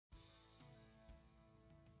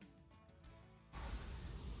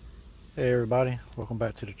Hey everybody, welcome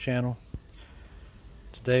back to the channel.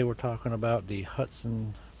 Today we're talking about the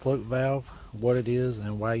Hudson Float Valve, what it is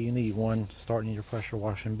and why you need one starting your pressure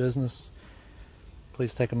washing business.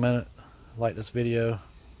 Please take a minute, like this video,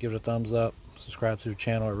 give it a thumbs up, subscribe to the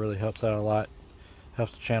channel. It really helps out a lot,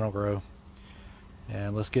 helps the channel grow.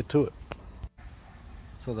 And let's get to it.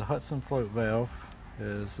 So the Hudson Float Valve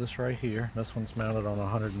is this right here. This one's mounted on a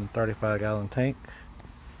 135 gallon tank.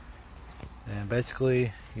 And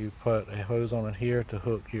basically you put a hose on it here to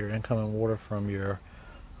hook your incoming water from your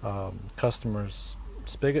customer's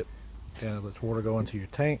spigot, and it lets water go into your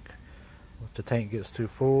tank. If the tank gets too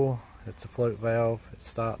full, it's a float valve. It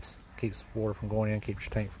stops, keeps water from going in, keeps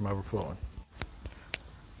your tank from overflowing.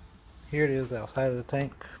 Here it is outside of the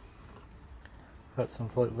tank. Hudson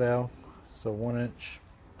Float Valve. So 1 inch.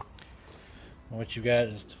 And what you got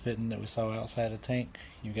is the fitting that we saw outside the tank.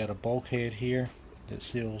 You got a bulkhead here that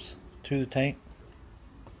seals to the tank,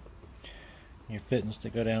 your fittings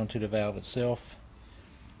that go down to the valve itself.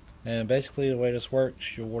 And basically the way this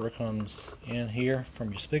works, your water comes in here from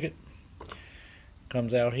your spigot,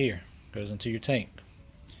 comes out here, goes into your tank.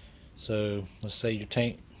 So let's say your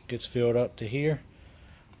tank gets filled up to here,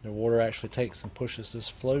 the water actually takes and pushes this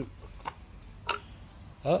float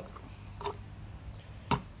up.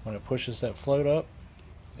 When it pushes that float up,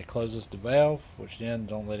 it closes the valve, which then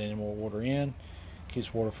don't let any more water in.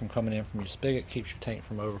 Keeps water from coming in from your spigot, keeps your tank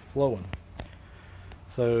from overflowing.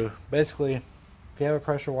 So basically, if you have a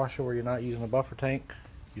pressure washer where you're not using a buffer tank,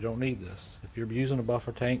 you don't need this. If you're using a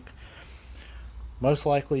buffer tank, most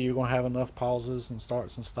likely you're going to have enough pauses and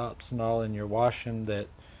starts and stops and all in your washing that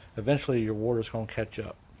eventually your water is going to catch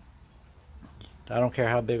up. I don't care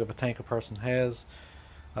how big of a tank a person has.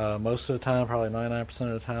 Most of the time, probably 99%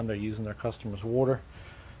 of the time, they're using their customer's water.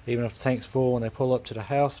 Even if the tank's full, when they pull up to the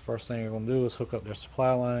house, first thing they're going to do is hook up their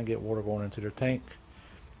supply line, get water going into their tank.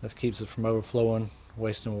 This keeps it from overflowing,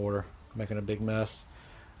 wasting water, making a big mess.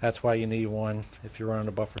 That's why you need one if you're running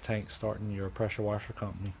a buffer tank starting your pressure washer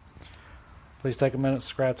company. Please take a minute,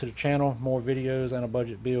 subscribe to the channel. More videos and a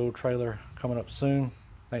budget build trailer coming up soon.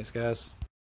 Thanks guys.